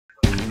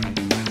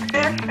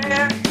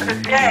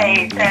the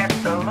day that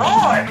the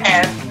Lord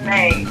has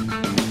made.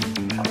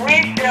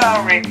 We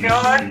shall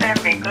rejoice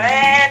and be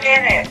glad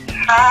in it.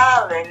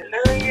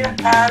 Hallelujah,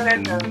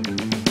 hallelujah.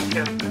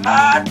 To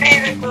God be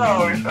the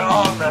glory for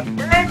all the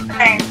good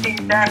things He's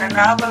done in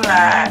our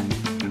lives.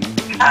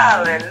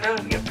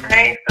 Hallelujah,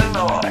 praise the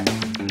Lord.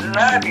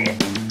 Love you.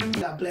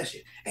 God bless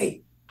you.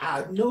 Hey,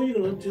 I know you're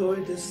going to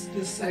enjoy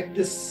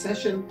this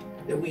session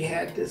that we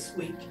had this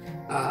week.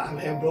 I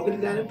have broken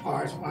it down in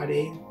parts, part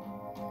A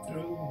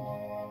through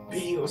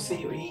B or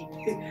C or E.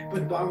 But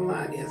the bottom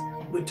line is,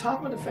 we're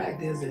talking about the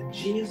fact is that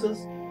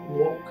Jesus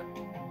woke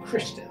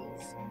Christians.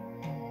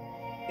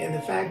 And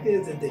the fact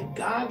is that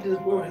God, this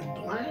world, has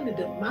blinded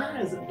the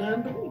minds of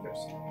non-believers.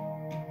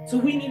 So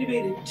we need to be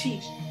able to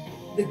teach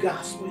the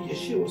gospel of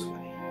Yeshua's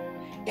way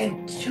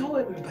and show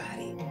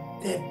everybody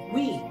that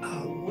we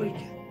are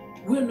awakened.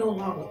 We're no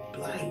longer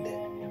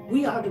blinded.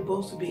 We are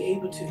supposed to be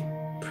able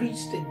to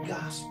preach the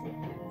gospel,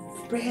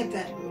 spread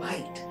that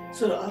light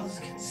so that others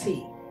can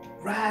see.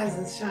 Rise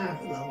and shine,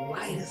 for the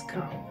light has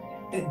come.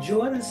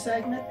 Enjoy this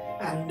segment.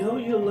 I know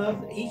you'll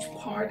love each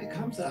part that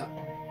comes up.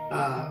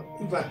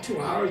 About 2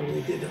 hours when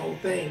we did the whole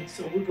thing.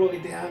 So we broke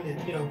it down in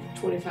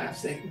 25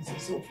 seconds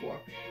and so forth,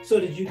 so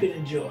that you can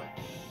enjoy.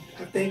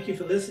 I thank you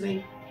for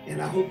listening,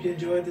 and I hope you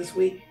enjoyed this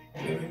week.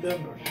 And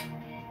remember,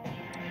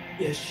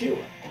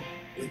 Yeshua,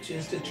 which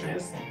is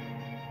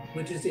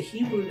the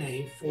Hebrew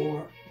name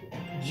for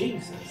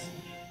Jesus,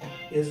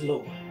 is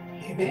Lord.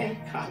 Amen.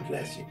 God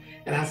bless you.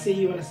 And I'll see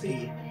you when I see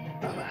you.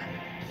 Bye-bye.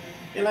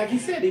 And like he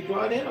said, he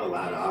brought in a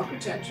lot of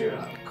architecture,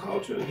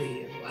 culture,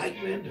 the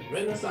Enlightenment, the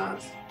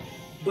Renaissance.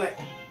 But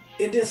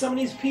there's some of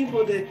these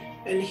people that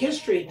in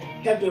history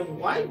have been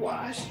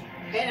whitewashed.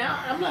 And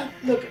I'm not,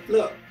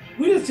 look,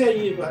 we just tell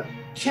you about,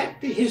 check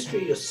the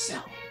history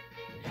yourself.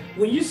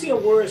 When you see a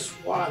word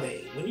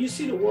suave, when you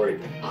see the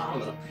word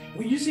olive,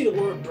 when you see the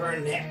word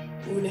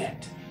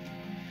brunette,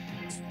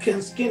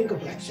 skin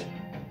complexion,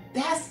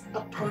 that's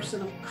a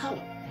person of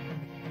color.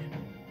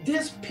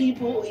 There's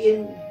people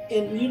in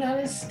the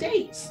United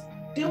States,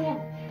 there were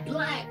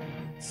black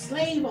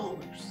slave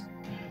owners.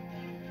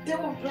 There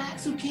were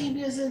blacks who came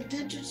here as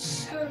indentured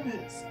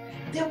servants.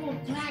 There were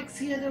blacks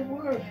here that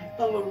were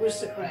of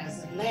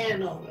aristocrats and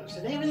landowners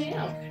and everything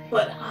else.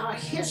 But our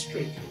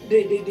history,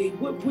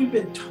 what we've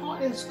been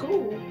taught in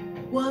school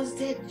was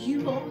that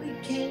you only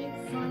came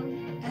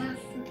from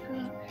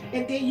Africa.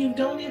 And then you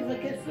don't even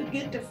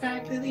forget the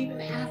fact that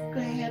even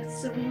Africa had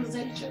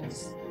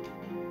civilizations.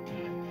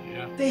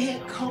 Yeah. They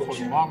had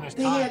culture, The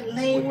they had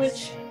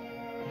language.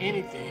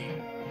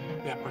 Anything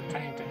that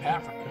pertained to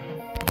Africa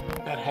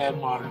that had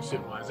modern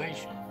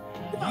civilization,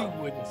 you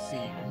wouldn't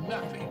see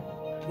nothing.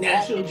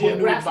 National Geographic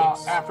Geographic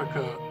about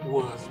Africa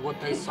was what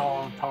they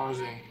saw on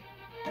Tarzan.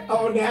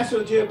 Oh,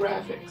 National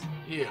Geographic.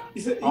 Yeah.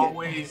 Said,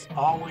 always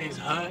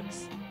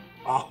huts,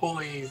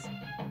 always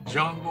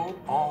jungle,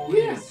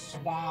 always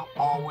swamp,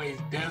 always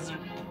desert.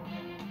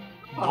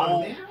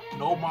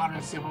 No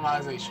modern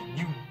civilization.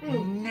 You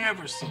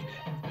never see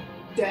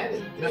that.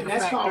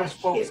 That's called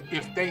folks.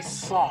 If they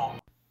saw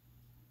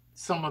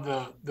some of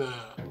the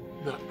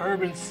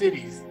urban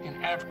cities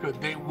in Africa,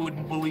 they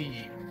wouldn't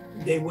believe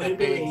they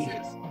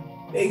exist.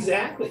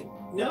 Exactly.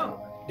 No,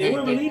 they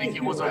wouldn't believe think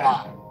it was a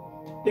lie.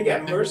 They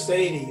got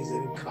Mercedes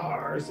and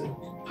cars and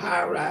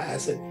high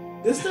rise,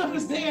 and this stuff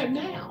is there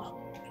now.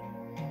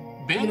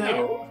 It's been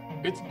there.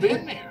 It's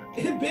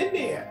been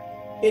there.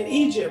 In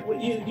Egypt,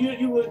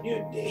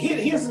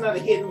 here's another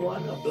hidden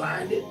one, or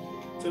blinded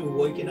through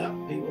waking up.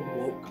 People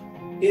woke.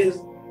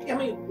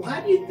 Why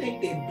do you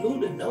think they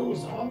blew the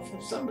nose off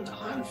of some of the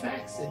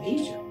artifacts in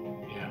Egypt?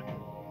 Yeah.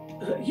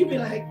 You'd be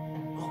like,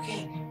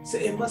 okay, so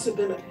it must have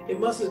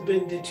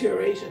been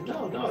deterioration.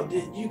 No,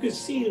 you could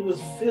see it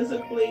was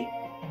physically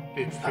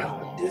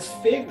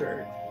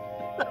disfigured.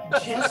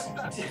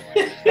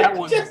 That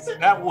was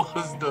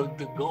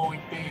the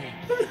going thing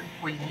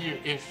for years.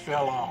 It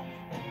fell off.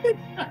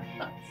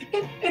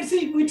 And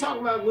see,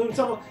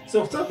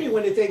 so some people,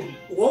 when they think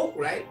woke,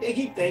 right, they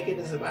keep thinking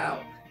it's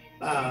about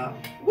how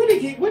do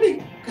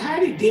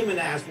you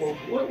demonize woke?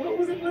 What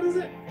was it? What is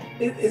it?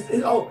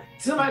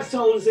 Somebody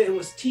told us it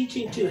was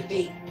teaching to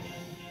hate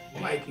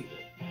white people.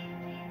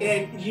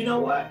 And you know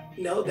what?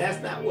 No,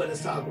 that's not what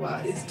it's talking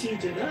about. It's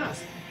teaching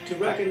us to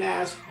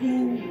recognize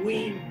who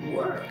we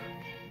were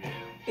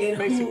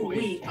and who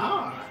we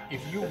are.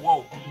 If you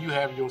woke, you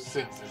have your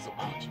senses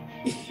about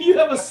you. You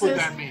have a sense. What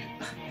that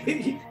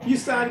means. You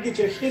starting to get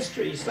your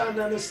history. You starting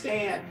to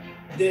understand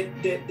that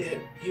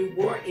you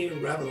weren't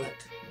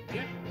irrelevant.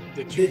 Yeah.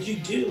 That you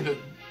do.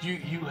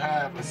 You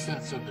have a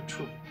sense of the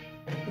truth.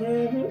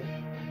 Mm-hmm.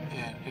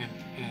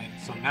 And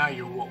so now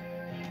you're woke.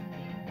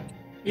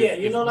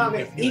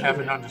 If you have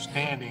an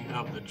understanding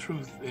of the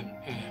truth and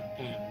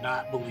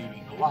not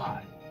believing the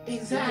lie.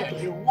 Exactly.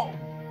 Yeah, you're woke.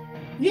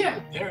 Yeah.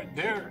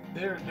 They're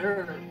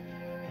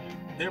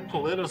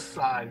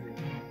politicizing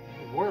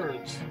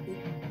words.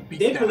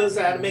 They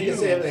politicize to make it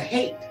say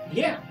hate.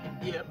 Yeah.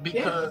 Yeah,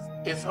 because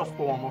it's a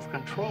form of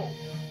control.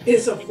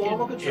 It's a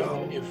form of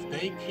control. If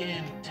they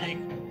can take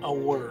a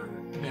word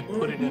and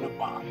put it in a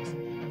box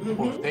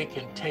or if they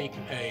can take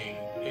a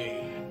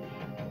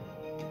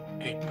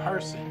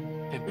person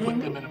and put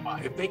them in a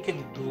box, if they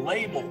can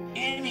label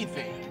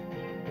anything,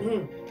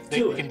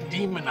 they can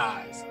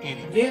demonize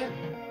anything.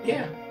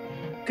 Yeah.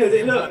 Because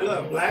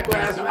look, Black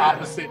Lives Matter. The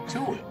opposite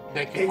to it.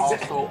 They can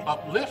also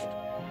uplift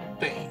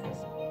things.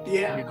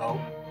 Yeah. You know.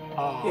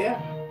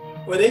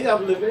 Well, they can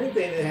uplift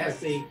anything that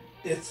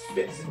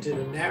fits into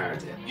the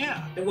narrative.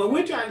 Yeah. And what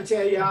we're trying to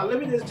tell y'all, let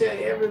me just tell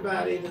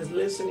everybody that's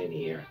listening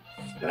here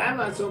that I'm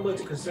not so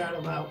much concerned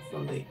about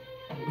from the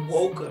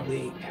woke of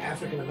the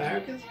African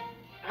Americans.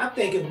 I'm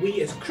thinking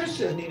we as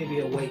Christians need to be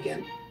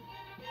awakened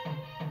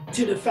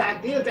to the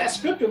fact is that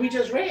scripture we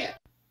just read.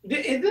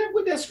 Is that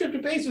what that scripture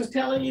base was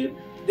telling you?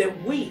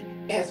 That we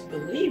as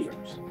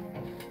believers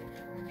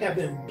have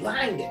been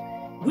blinded.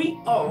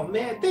 Oh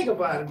man, think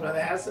about it,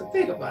 Brother Hassan,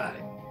 think about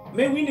it.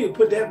 Man, we need to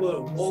put that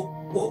word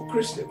woke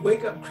Christian,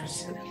 wake up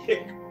Christian.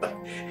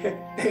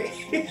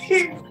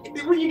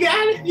 When you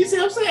got it, you see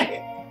what I'm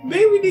saying?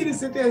 Maybe we need to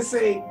sit there and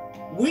say,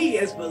 we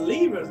as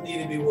believers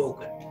need to be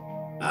woken.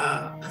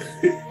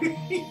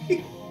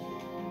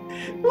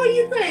 What do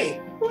you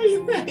think?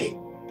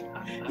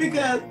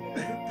 Because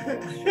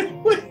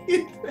what do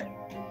you think?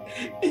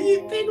 And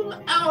you think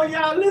about, oh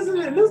y'all, listen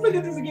to it. Let's look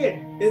at this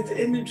again. It's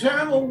in the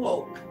term of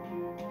woke.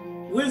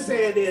 We're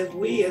saying is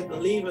we as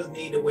believers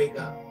need to wake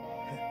up.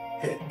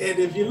 And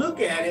if you look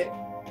at it,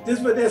 this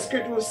is what that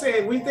scripture was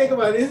saying. We think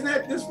about it, isn't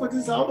that this what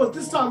this almost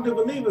this talking to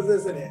believers,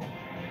 isn't it?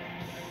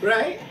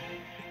 Right?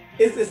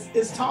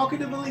 It's talking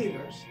to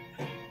believers.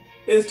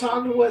 It's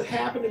talking to what's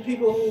happened to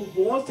people who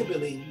wants to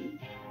believe.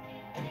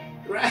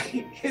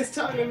 Right? It's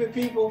talking to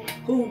people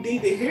who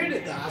need to hear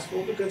the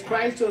gospel because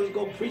Christ told us to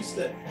go preach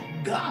the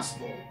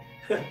gospel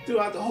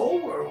throughout the whole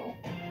world,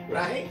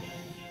 right?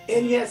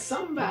 And yet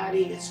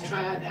somebody is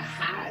trying to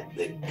hide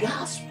the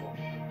gospel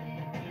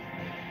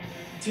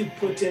to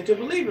potential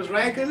believers,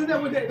 right? Because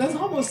that's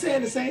almost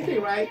saying the same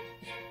thing, right?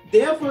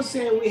 Therefore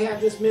saying we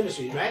have this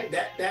ministry, right?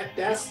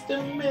 That's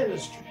the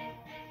ministry.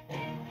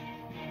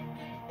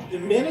 The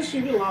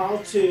ministry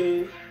belongs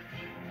to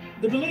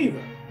the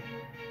believer.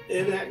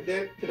 Is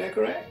that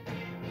correct?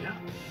 Yeah.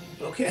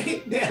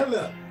 Okay. Now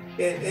look,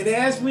 and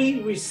as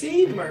we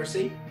receive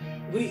mercy,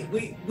 we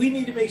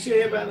need to make sure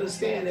everybody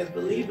understands as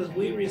believers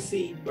we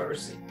receive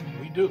mercy.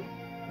 We do.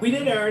 We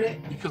didn't earn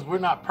it because we're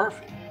not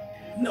perfect.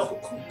 No,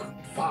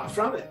 far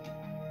from it.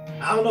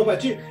 I don't know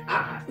about you.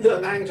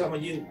 Look, I ain't talking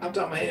about you. I'm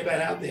talking about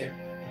anybody out there.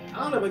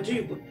 I don't know about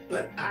you,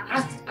 but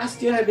I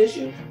still have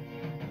issues.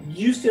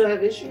 You still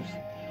have issues.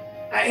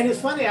 And it's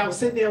funny. I was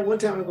sitting there one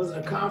time. I was in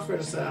a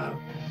conference.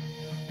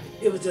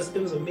 It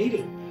was a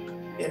meeting,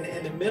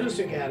 and the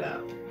minister got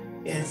up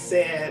and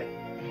said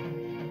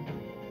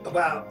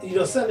about,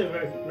 Sunday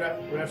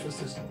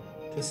references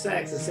to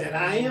sex, and said,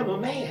 I am a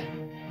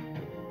man.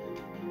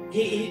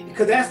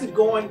 Because that's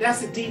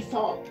the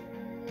default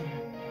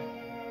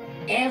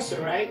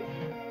answer, right?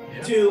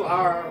 Yeah. To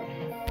our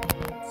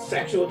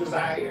sexual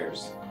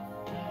desires,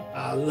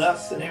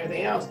 lusts and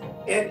everything else.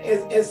 And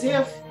as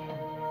if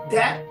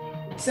that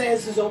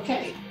says it's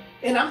okay.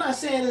 And I'm not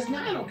saying it's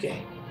not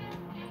okay.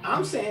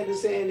 I'm saying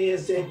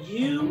is that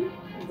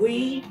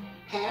we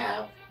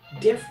have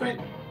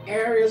different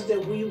areas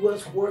that we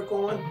must work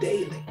on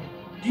daily.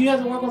 Do you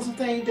have to work on some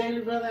things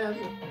daily, Brother?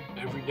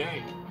 Every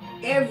day.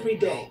 Every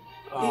day.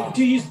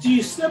 Do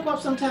you slip up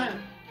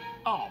sometime?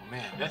 Oh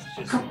man, that's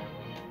just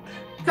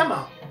come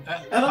on.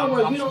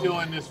 I'm still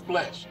in this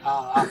flesh.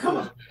 Come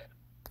on.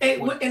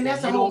 And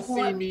that's the whole point.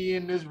 You don't see me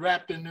in this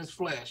wrapped in this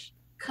flesh.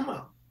 Come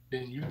on.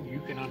 Then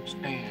you can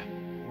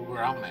understand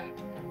where I'm at.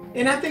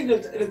 And I think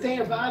the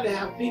thing about it,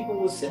 how people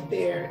will sit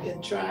there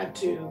and try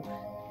to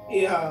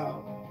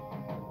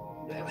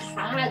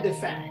hide the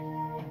fact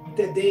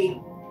that they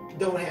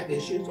don't have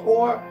issues,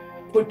 or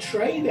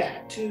portray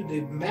that to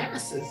the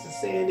masses,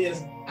 saying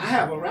is, I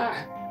have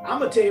arrived. I'm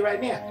going to tell you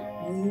right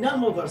now,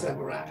 none of us have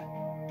arrived.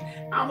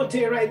 I'm going to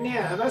tell you right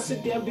now, if I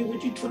sit there and be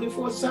with you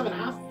 24/7,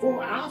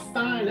 I'll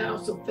find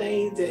out some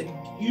things that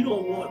you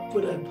don't want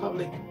put in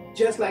public.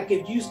 Just like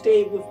if you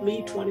stay with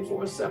me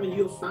 24/7,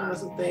 you'll find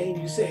some things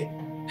you say,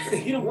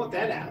 you don't want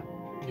that out.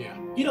 Yeah.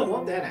 You don't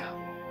want that out.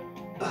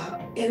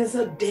 And it's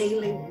a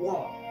daily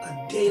walk,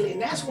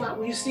 and that's why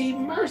we receive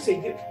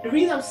mercy. The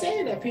reason I'm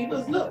saying that, people,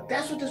 is look,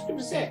 that's what the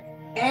scripture said.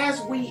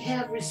 As we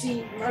have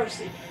received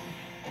mercy,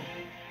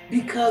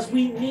 because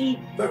we need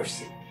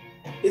mercy.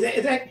 Is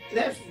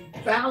that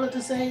valid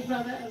to say,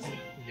 Brother?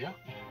 Yeah.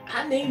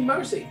 I need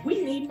mercy.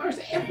 We need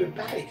mercy.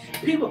 Everybody.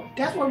 People,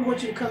 that's why we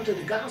want you to come to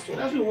the gospel.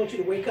 That's why we want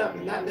you to wake up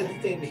and not let the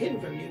thing be hidden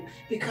from you,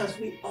 because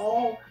we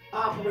all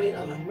operate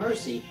under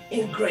mercy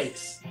and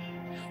grace.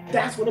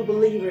 That's what a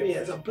believer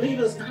is. A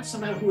believer is not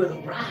somebody who has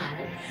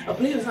arrived. A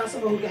believer is not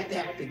somebody who got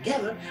that act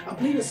together. A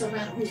believer is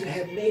somebody who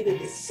has made a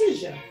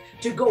decision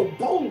to go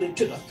boldly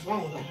to the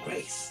throne of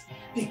grace,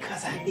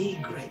 because I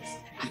need grace.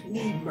 I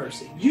need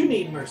mercy. You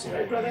need mercy,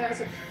 right, Brother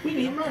Hassan? We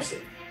need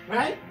mercy,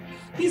 right?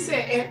 He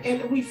said,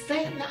 and we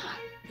faint not,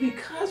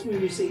 because we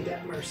receive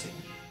that mercy.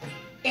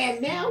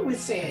 And now we're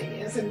saying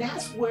this, and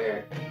that's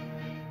where,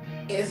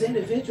 as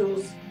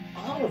individuals,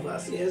 all of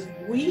us is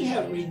we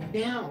have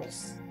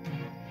renounced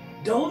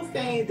those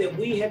things that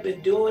we have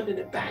been doing in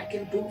the back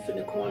and booth in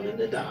the corner in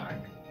the dark.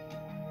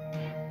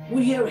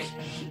 We have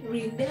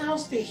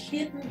renounced the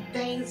hidden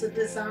things of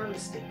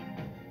dishonesty.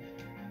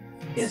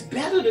 It's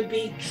better to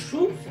be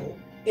truthful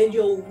in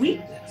your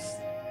weakness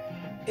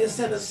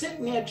instead of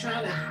sitting there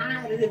trying to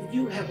hide it if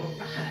you have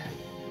arrived.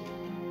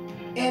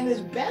 And it's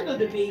better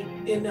to be,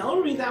 and the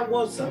only reason I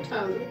want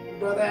sometimes,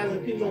 Brother Adam,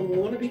 people don't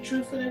want to be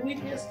truthful in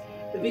weakness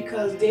is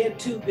because they're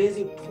too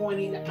busy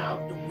pointing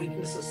out the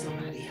weakness of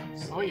somebody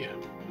else. Oh yeah.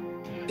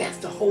 That's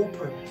the whole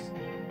purpose.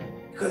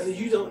 Because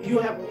you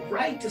have a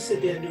right to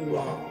sit there and do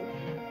wrong.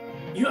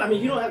 You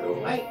don't have the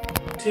right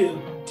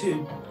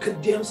to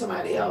condemn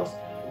somebody else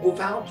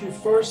without you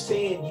first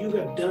saying you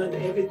have done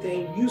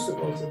everything you're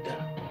supposed to have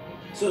done.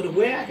 So the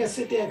way I can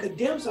sit there and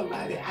condemn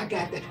somebody, I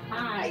got to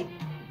hide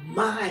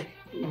my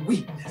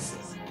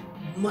weaknesses,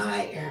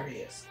 my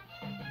areas.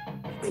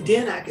 And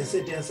then I can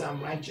sit there and say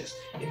I'm righteous.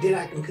 And then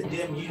I can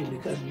condemn you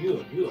because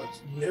you're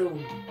no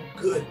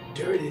good,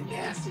 dirty,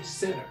 nasty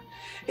sinner.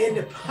 And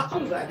the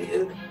problem about it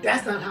is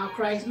that's not how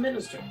Christ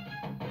ministered.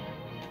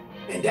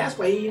 And that's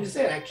why he even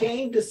said, I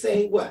came to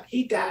say what?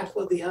 He died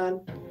for the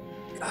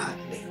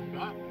ungodly.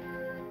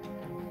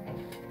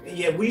 And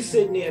yet we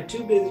sitting there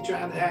too busy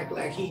trying to act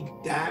like he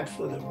died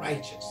for the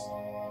righteous.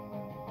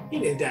 He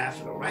didn't die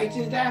for the righteous,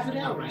 he died for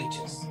the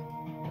unrighteous.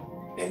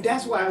 And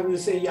that's why we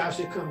say y'all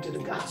should come to the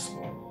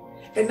gospel.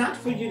 And not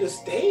for you to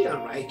stay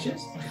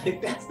unrighteous. I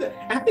think that's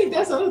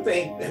the other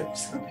thing that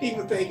some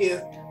people think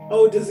is,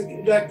 oh,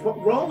 like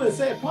Romans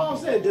said, Paul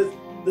said, does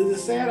it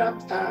say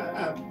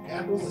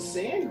I was a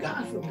sin?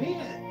 God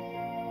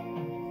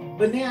forbid.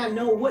 But now I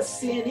know what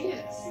sin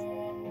is.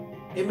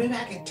 And maybe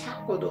I can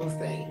tackle those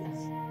things.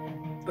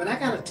 But I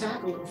got to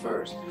tackle them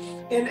first.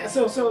 And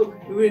so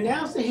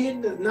renounce the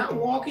hidden, not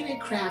walking in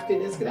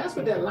craftiness, because that's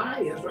what that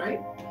lie is,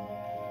 right?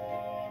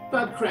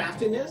 But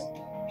craftiness,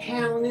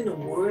 handling the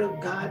word of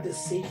God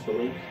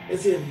deceitfully,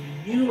 as if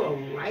you are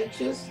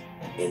righteous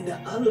and the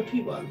other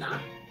people are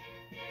not.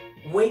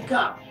 Wake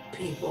up,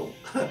 people.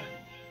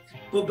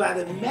 But by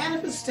the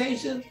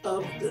manifestation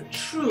of the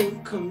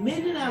truth,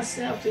 committing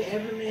ourselves to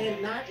every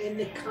man, not in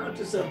the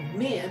conscience of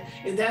men.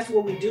 And that's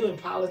what we do in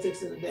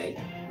politics in the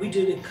day. We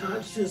do the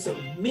conscience of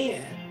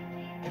men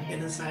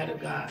in the sight of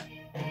God.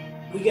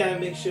 We got to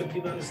make sure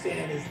people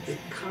understand is the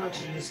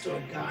consciousness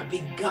toward God.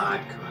 Be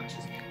God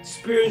conscious,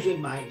 spiritually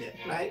minded,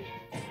 right?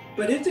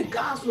 But if the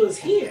gospel is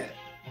here,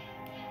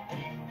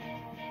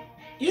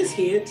 it's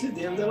here to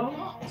them that are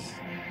lost.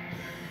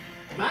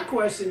 My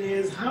question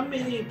is, how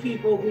many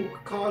people who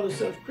call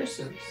themselves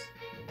Christians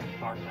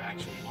Are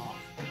actually lost.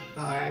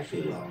 are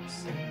actually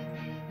lost?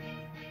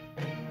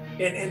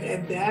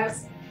 And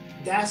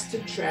that's the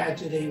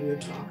tragedy we're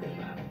talking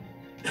about.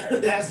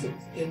 That's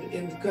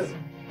because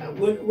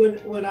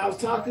when I was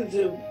talking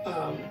to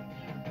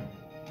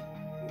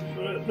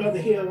brother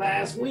here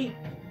last week,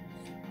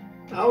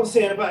 I was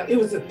saying about it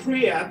was a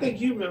Priya. I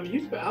think you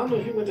remember. I don't know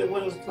if you went to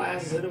one of those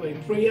classes anyway.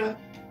 Priya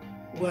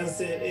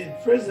was in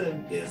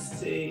prison is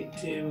to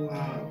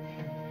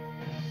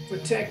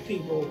protect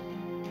people,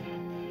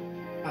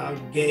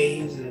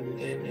 gays and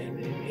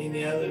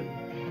any other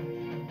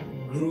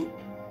group,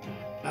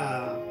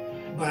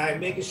 by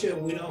making sure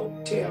we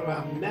don't tailor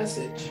our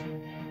message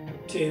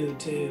to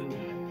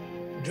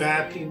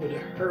drive people to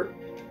hurt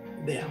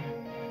them.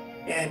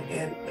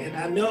 And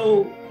I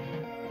know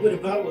what the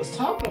brother was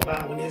talking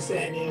about when they're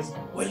saying is,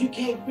 well, you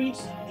can't preach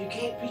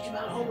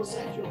about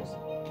homosexuals.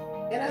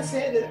 And I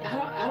said that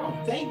I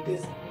don't think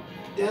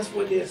that's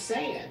what they're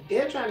saying.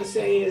 They're trying to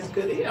say is,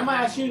 because I'm gonna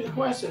ask you the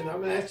question.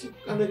 I'm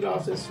gonna go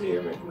off this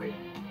sphere real quick.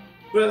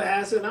 Brother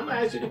Acid, I'm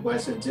gonna ask you the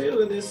question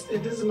too, and this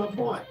is my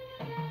point.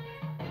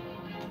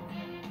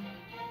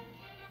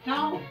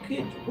 How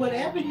could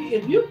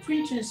if you're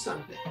preaching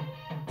something,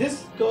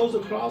 this goes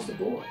across the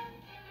board,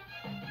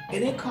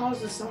 and it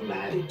causes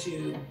somebody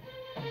to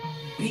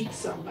beat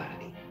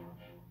somebody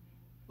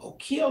or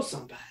kill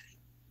somebody.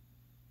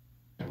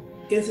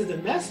 Is it the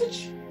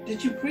message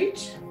that you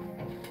preach?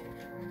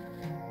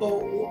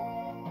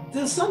 Or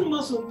there's something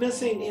must be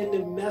missing in the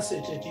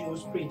message that you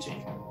was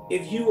preaching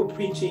if you were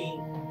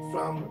preaching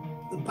from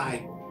the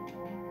Bible.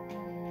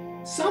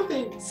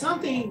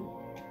 Something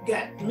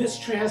got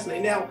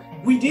mistranslated. Now,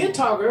 we did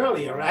talk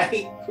earlier,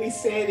 right? We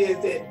said is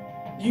that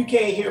you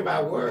can't hear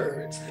my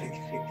words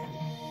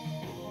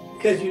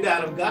because you're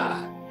not of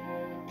God.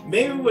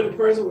 Maybe when the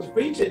person was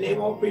preaching, they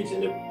weren't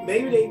preaching,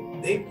 maybe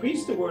they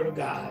preached the word of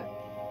God,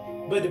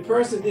 but the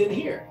person didn't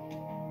hear.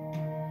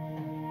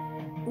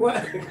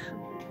 What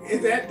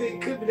is that?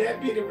 Could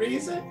that be the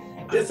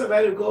reason that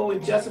somebody would go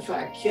and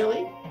justify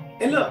killing?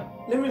 And look,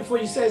 before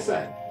you say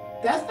something,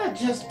 that's not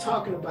just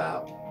talking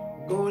about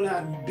going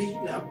out and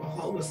beating up a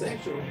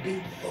homosexual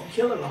or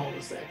killing a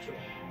homosexual.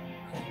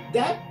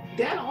 That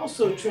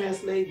also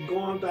translates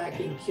going back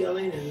and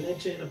killing and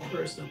lynching a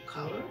person of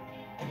color.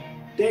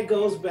 That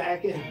goes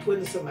back and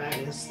putting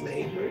somebody in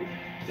slavery.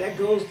 That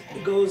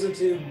goes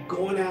into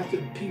going after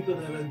people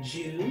that are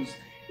Jews.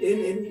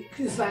 And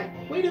it's like,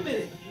 wait a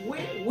minute,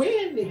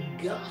 where in the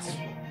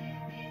gospel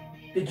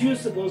the Jew is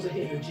supposed to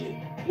hate a Jew.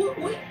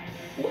 What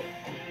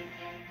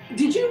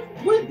did you?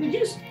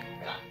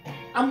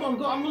 I'm a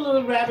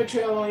little rabbit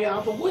trail on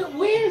y'all, but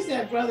where is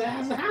that, brother?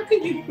 How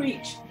can you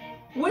preach?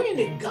 Where in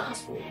the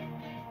gospel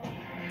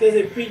does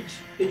it preach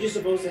that you're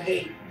supposed to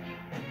hate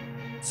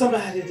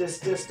somebody that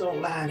just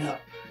don't line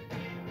up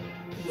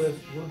with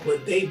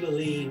what they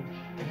believe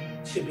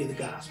should be the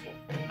gospel?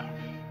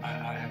 I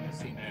haven't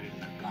seen that in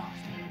the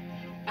gospel.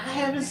 I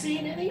haven't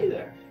seen it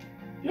either.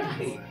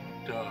 Right.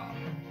 But,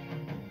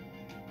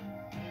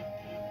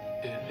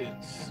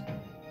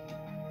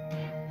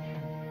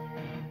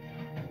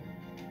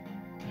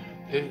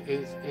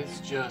 it's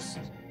just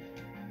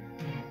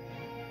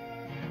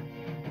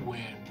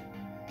when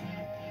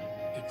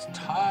it's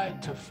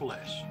tied to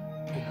flesh.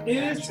 It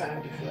is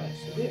tied to flesh.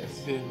 It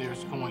is. Then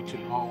there's going to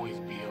always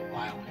be a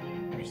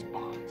violent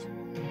response.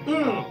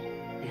 Mm.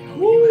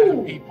 You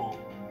have people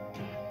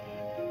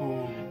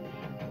who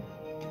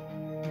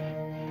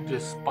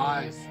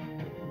despise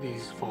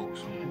these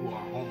folks who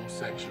are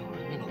homosexual,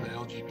 the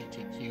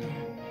LGBTQ,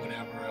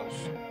 whatever else.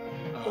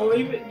 Or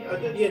even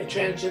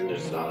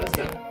transgenders and all that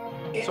stuff.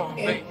 So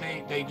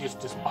they just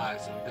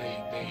despise them.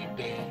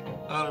 They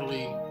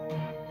utterly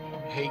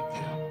hate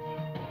them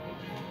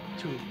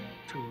to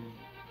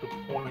the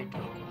point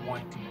of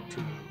wanting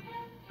to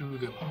do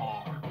them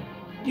harm.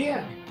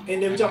 Yeah,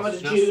 and they're talking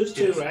about the Jews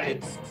too,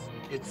 right?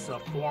 It's a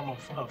form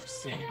of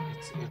sin.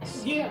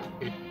 It's yeah.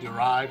 It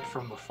derived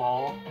from the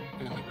fall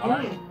in the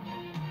garden,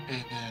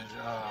 and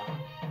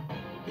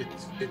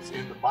it's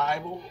in the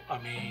Bible. I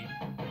mean,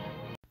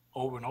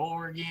 over and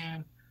over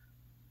again.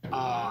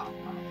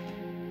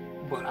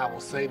 But I will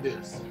say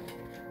this: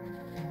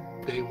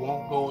 they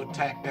won't go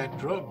attack that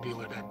drug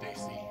dealer that they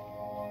see.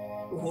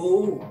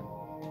 Ooh.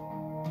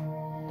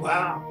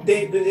 Wow.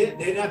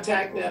 They're not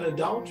attacking that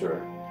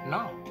adulterer.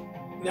 No.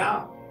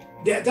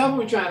 That's what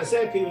we're trying to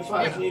say. People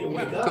probably need to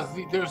wake up.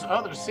 Because there's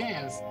other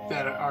sins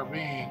that are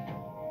being,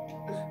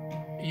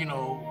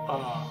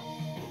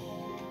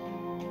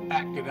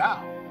 acted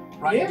out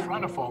in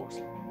front of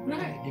folks.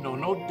 Right.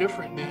 No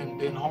different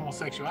than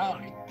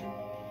homosexuality,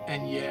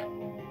 and yet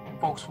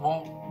folks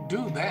won't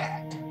do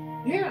that.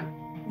 Yeah.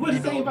 What do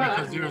you think about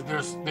it?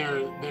 Because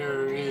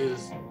there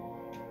is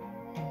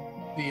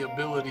the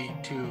ability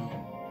to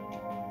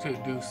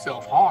do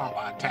self-harm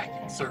by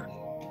attacking certain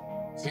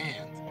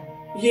sins.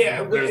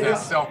 Yeah, there's that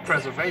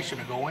self-preservation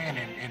to go in,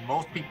 and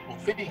most people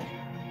think,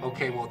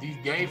 okay, well, these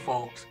gay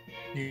folks,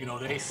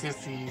 they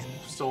sissies,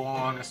 so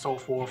on and so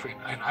forth,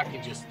 and I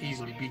can just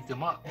easily beat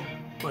them up.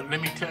 But let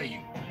me tell you,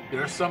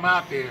 there's some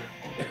out there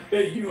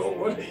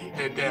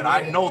that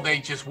I know they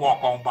just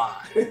walk on by.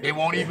 They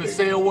won't even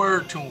say a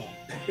word to them,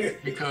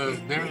 because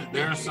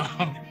there's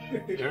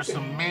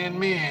some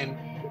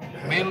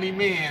manly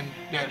men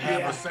that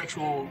have a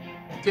sexual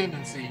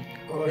tendency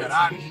that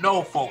I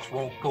know folks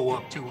won't go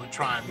up to and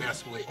try and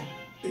mess with.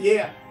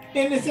 Yeah,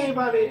 and the thing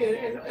about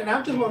it, and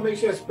I just want to make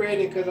sure I spread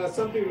it, because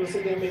some people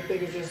sit there and may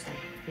think it's just,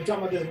 we're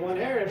talking about this one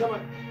area. I'm talking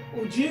about,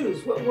 well,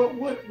 Jews. What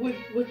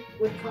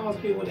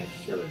caused people to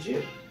kill a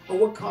Jew, or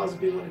what caused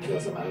people to kill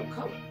somebody of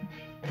color?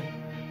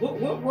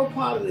 What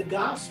part of the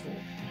gospel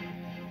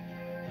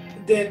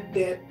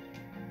that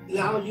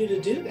allowed you to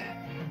do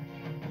that?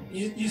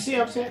 You see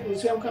what I'm saying? You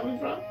see where I'm coming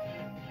from?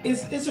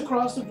 It's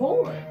across the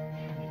board.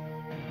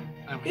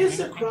 It's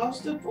across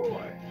the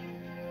board.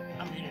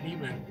 I mean, and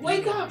even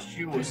wake up.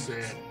 Yeshua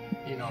said,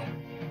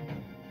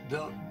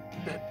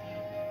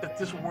 that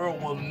this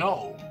world will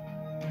know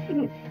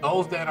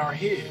those that are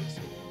His.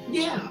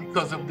 Yeah.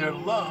 Because of their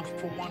love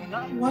for one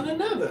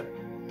another.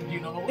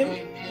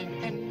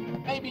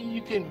 And maybe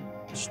you can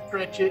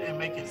stretch it and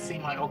make it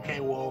seem like,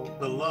 okay, well,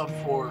 the love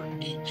for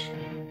each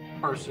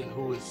person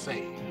who is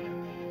saved.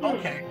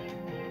 Okay.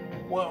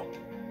 Well,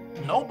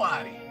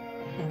 nobody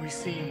who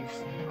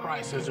receives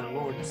Christ as their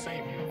Lord and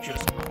Savior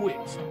just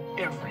quits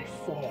every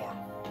form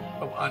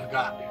of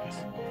ungodliness.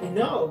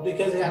 No,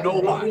 because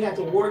we have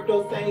to work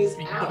those things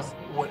out.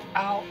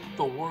 Without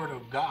the Word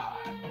of God,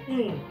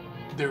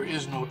 there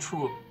is no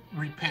true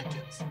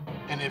repentance.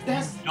 And if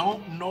you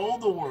don't know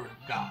the Word of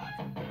God,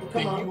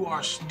 then you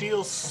are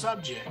still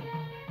subject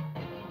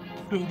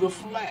to the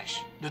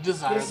flesh, the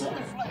desires of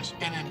the flesh.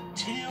 And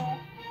until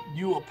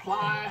you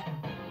apply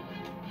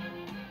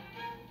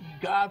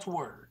God's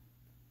Word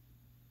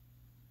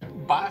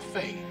by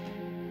faith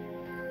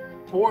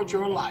toward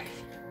your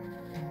life,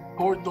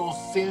 toward those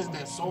sins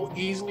that so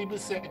easily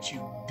beset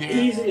you,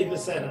 there's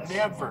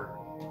never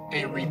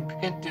a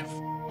repentive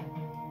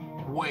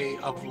way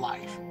of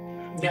life.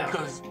 No.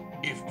 Because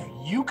if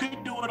you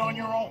could do it on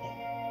your own,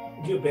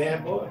 you're a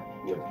bad boy.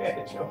 You're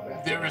bad.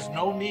 There is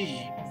no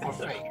need for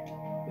faith.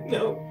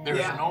 No. There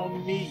is no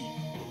need.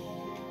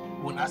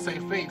 When I say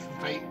faith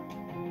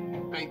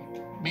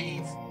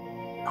means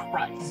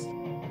Christ.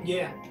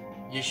 Yeah.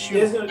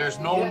 Yeshua. There's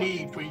no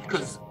need for you,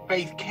 because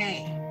faith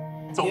came.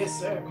 So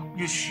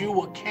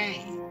Yeshua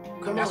came.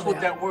 That's what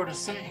that word is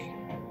saying.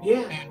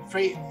 Yeah. And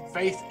faith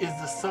is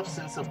the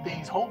substance of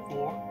things hoped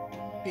for,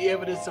 the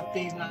evidence of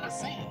things not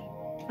seen.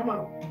 Come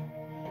on.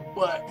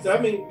 But so I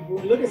mean,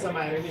 when we look at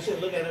somebody, we should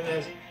look at them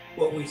as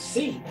what we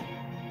see,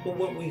 but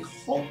what we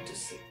hope to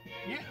see.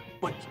 Yeah,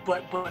 but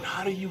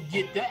how do you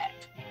get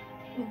that?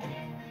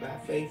 By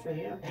faith in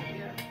Him.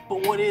 Yeah.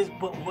 But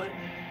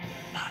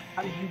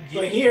how do you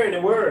get? But hearing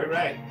the word,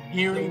 right?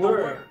 Hearing the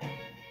word.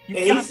 You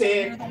and got to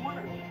hear the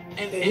word.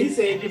 And he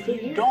said, if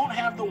you don't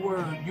have the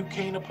word, you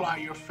can't apply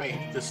your faith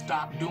to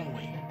stop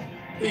doing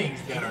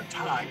things that are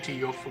tied to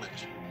your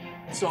flesh.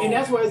 So, and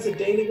that's why it's a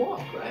daily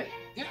walk, right?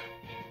 Yeah,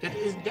 it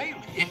is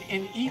daily.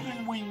 And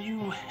even when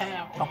you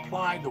have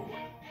applied the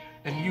word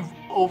and you've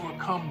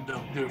overcome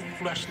the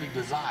fleshly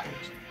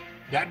desires,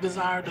 that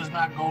desire does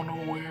not go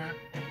nowhere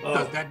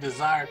because that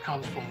desire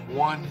comes from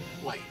one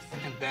place,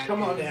 and that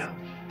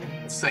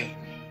is Satan.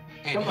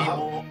 And he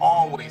will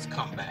always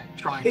come back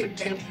trying to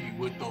tempt you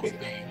with those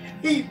things.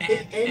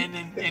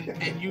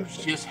 And you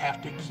just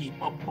have to keep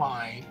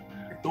applying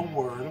the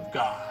word of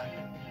God,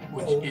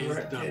 which is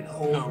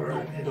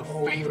the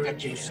faith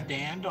that you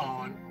stand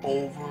on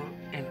over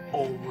and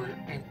over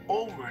and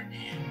over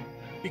again,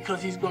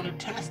 because he's going to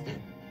test it.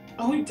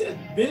 Oh,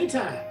 many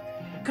times.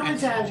 How many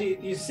times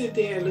you sit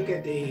there and look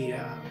at the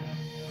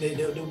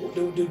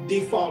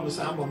default is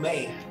I'm a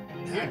man.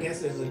 I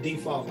guess there's a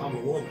default I'm a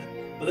woman.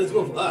 But let's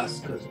go for us,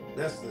 because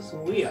that's who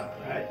we are,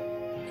 right?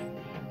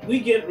 We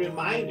get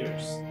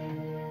reminders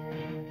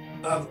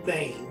of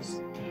things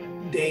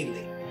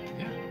daily.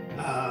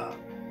 Yeah.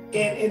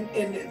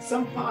 And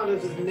some part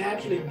of it is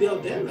naturally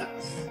built in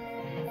us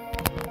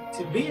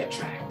to be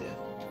attracted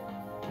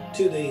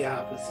to the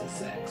opposite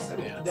sex. I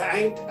mean,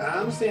 I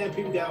understand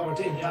people got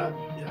orientation.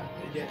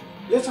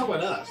 Let's talk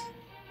about us.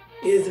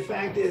 The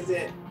fact is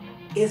that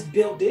it's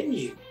built in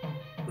you,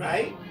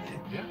 right?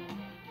 Yeah.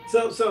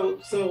 So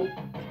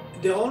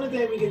the only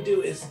thing we can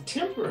do is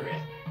temper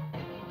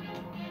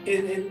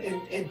it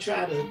and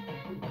try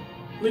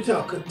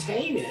to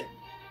contain it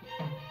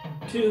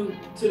to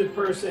the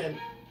person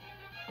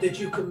that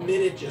you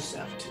committed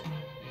yourself to.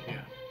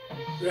 Yeah.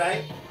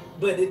 Right?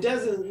 But it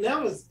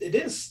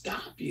didn't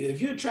stop you.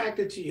 If you're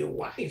attracted to your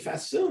wife, I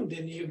assume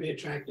then you'll be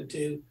attracted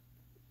to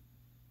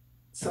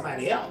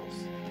somebody else.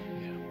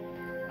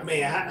 Yeah. I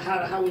mean,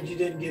 how would you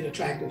then get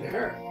attracted to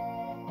her?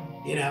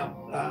 You know?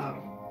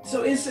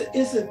 So it's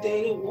a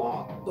daily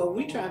walk. But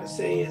we try to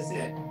say is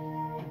that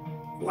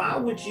why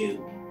would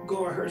you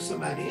go and hurt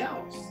somebody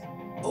else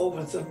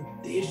over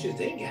the issues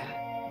they got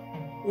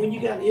when you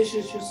got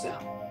issues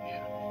yourself?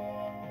 Yeah.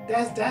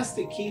 That's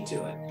the key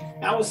to it.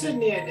 I was sitting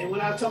there, and when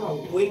I was talking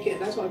about waking,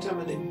 that's what I'm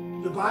talking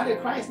about. The body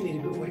of Christ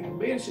needs to be waking.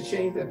 Maybe it should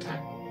change that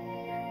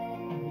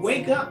title.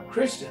 Wake up,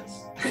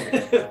 Christians.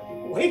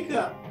 Wake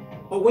up.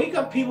 Or wake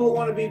up people who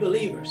want to be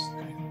believers.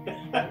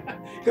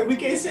 Because we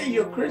can't say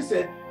you're a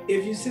Christian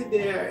if you sit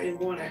there and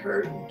want to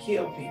hurt and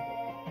kill people.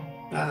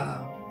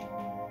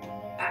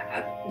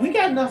 We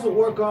got enough to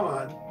work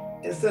on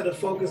instead of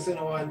focusing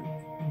on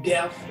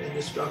death and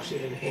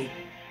destruction and hate.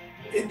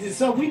 It's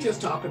something we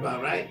just talked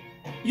about, right?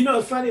 You know,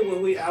 it's funny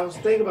I was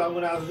thinking about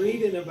when I was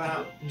reading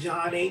about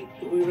John 8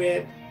 that we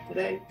read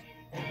today,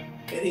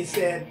 and he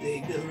said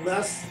the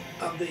lust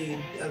of the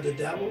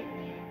devil.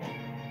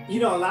 You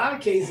know, a lot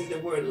of cases the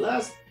word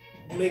lust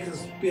makes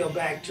us feel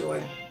back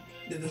toward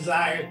the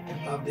desire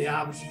of the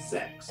opposite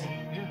sex,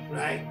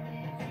 right?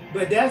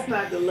 But that's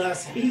not the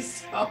lust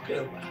he's talking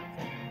about.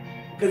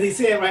 Because he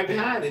said right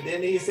behind it,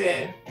 then he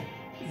said,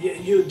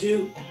 you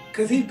do,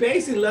 because he's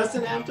basically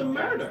lusting after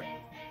murder.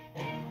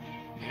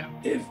 Yeah.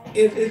 If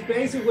it's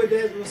basically what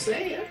Des was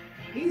saying,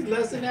 he's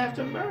lusting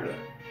after murder.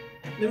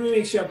 Let me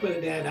make sure I put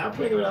it down. I'll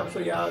bring it up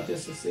for y'all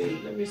just to see.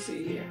 Let me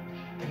see here.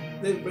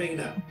 Let's bring it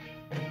up.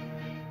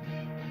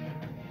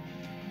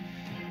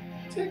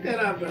 Check that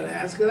out, brother.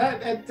 Ask,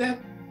 because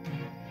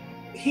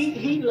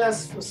he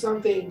lusts for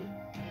something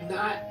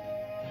not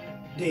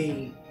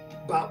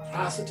about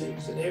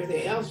prostitutes and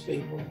everything else,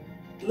 people.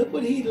 Look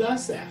what he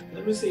lusts after.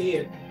 Let me see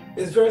here.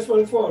 It's verse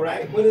 44,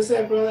 right? What is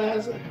that, brother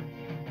Asa?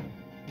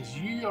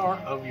 Ye are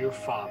of your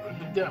father,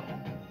 the devil,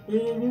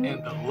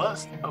 and the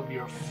lust of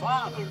your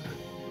father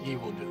ye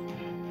will do.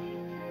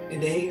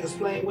 And then he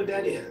explained what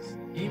that is.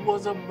 He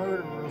was a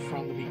murderer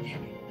from the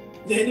beginning.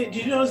 Then did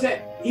you notice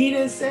that he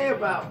didn't say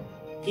about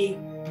he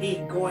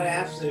going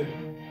after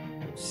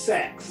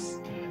sex,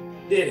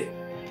 did it?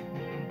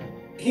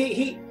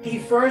 He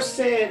first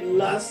said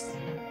lust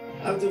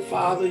of the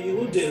father you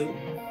will do.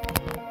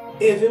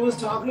 If it was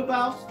talking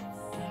about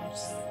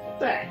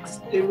sex,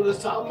 if it was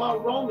talking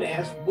about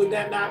romance, would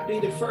that not be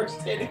the first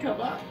thing to come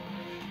up?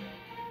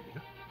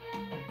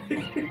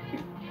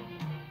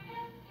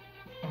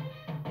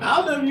 I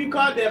don't know if you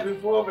caught that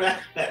before, but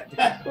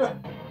that's what.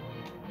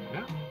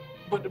 Yeah.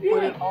 But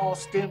it all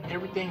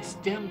everything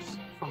stems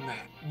from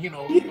that. You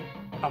know,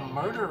 a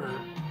murderer,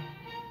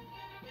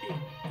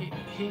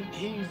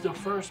 he's the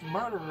first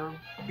murderer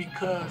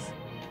because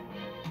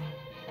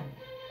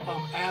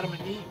of Adam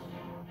and Eve.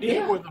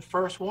 They were the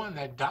first one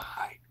that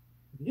died.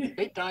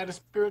 They died a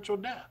spiritual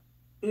death.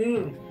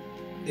 They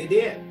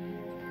did.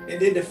 And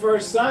then the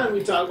first son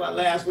we talked about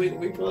last week,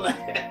 we put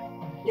that.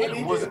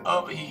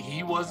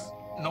 He was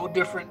no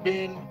different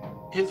than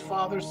his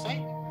father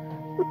Satan.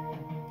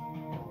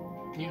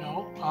 You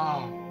know,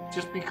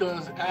 just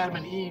because Adam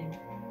and Eve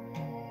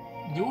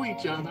knew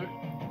each other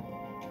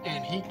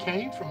and he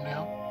came from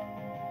them,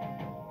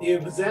 He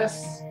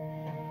possessed.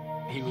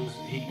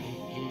 he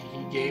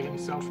gave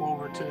himself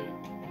over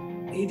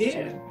to He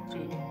did. to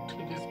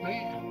this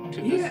man.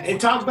 Yeah, it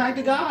talks back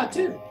to God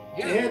too.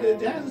 Yeah.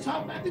 It has to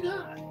talk back to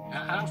God.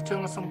 I was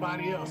telling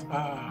somebody else,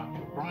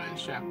 Brian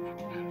Shepard,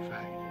 matter of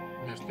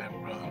fact, missed that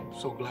brother. I'm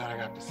so glad I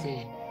got to see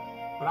him.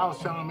 But I was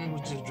telling him, it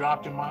was just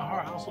dropped in my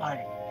heart. I was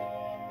like,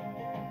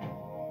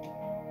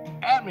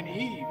 Adam and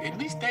Eve, at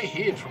least they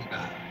hid from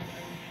God.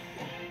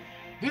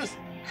 This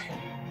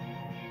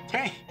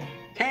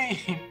Cain,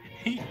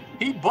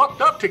 he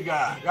bucked up to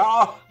God.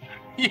 Y'all,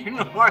 you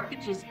know, he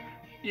just,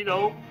 you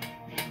know,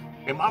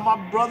 am I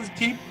my brother's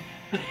keeper?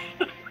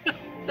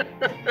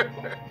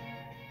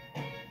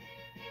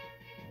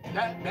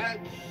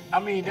 I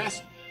mean,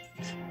 that's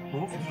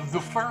the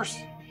first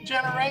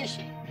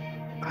generation.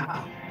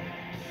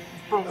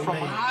 From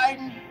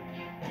hiding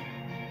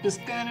to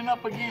standing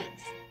up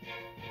against.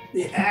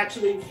 The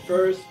actually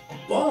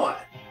firstborn.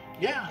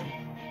 Yeah.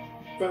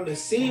 From the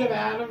seed of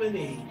Adam and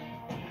Eve,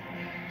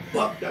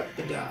 bucked up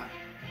to God.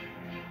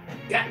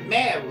 Got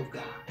mad with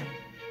God.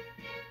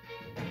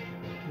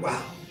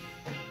 Wow.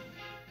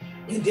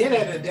 And then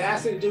had the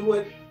audacity to do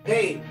what,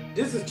 hey,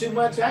 this is too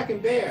much I can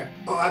bear.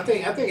 Oh, I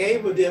think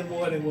Abel did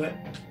more than what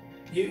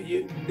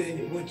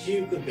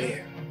you could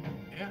bear.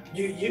 Yeah.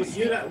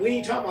 We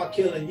ain't talking about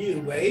killing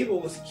you, but Abel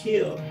was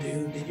killed,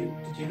 dude. Did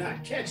you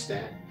not catch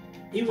that?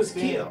 He was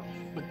killed.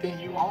 But then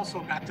you also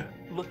got to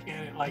look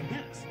at it like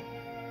this.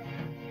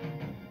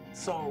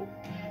 So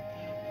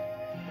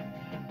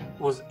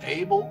was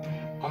Cain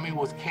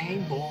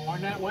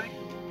born that way?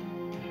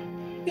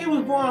 He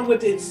was born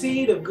with the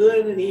seed of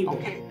good and evil.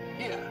 Okay,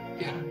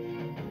 yeah.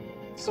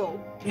 So,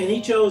 and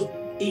he chose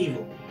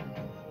evil.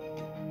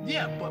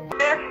 Yeah, but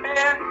this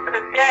is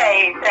the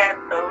day that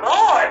the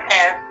Lord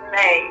has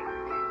made.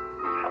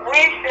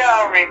 We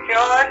shall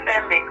rejoice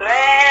and be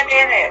glad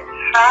in it.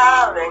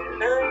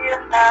 Hallelujah,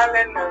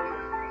 hallelujah.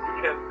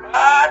 To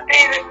God be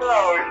the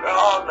glory for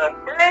all the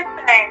good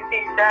things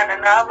He's done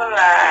in our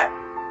lives.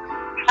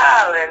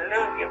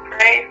 Hallelujah,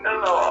 praise the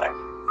Lord.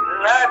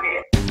 Love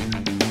you.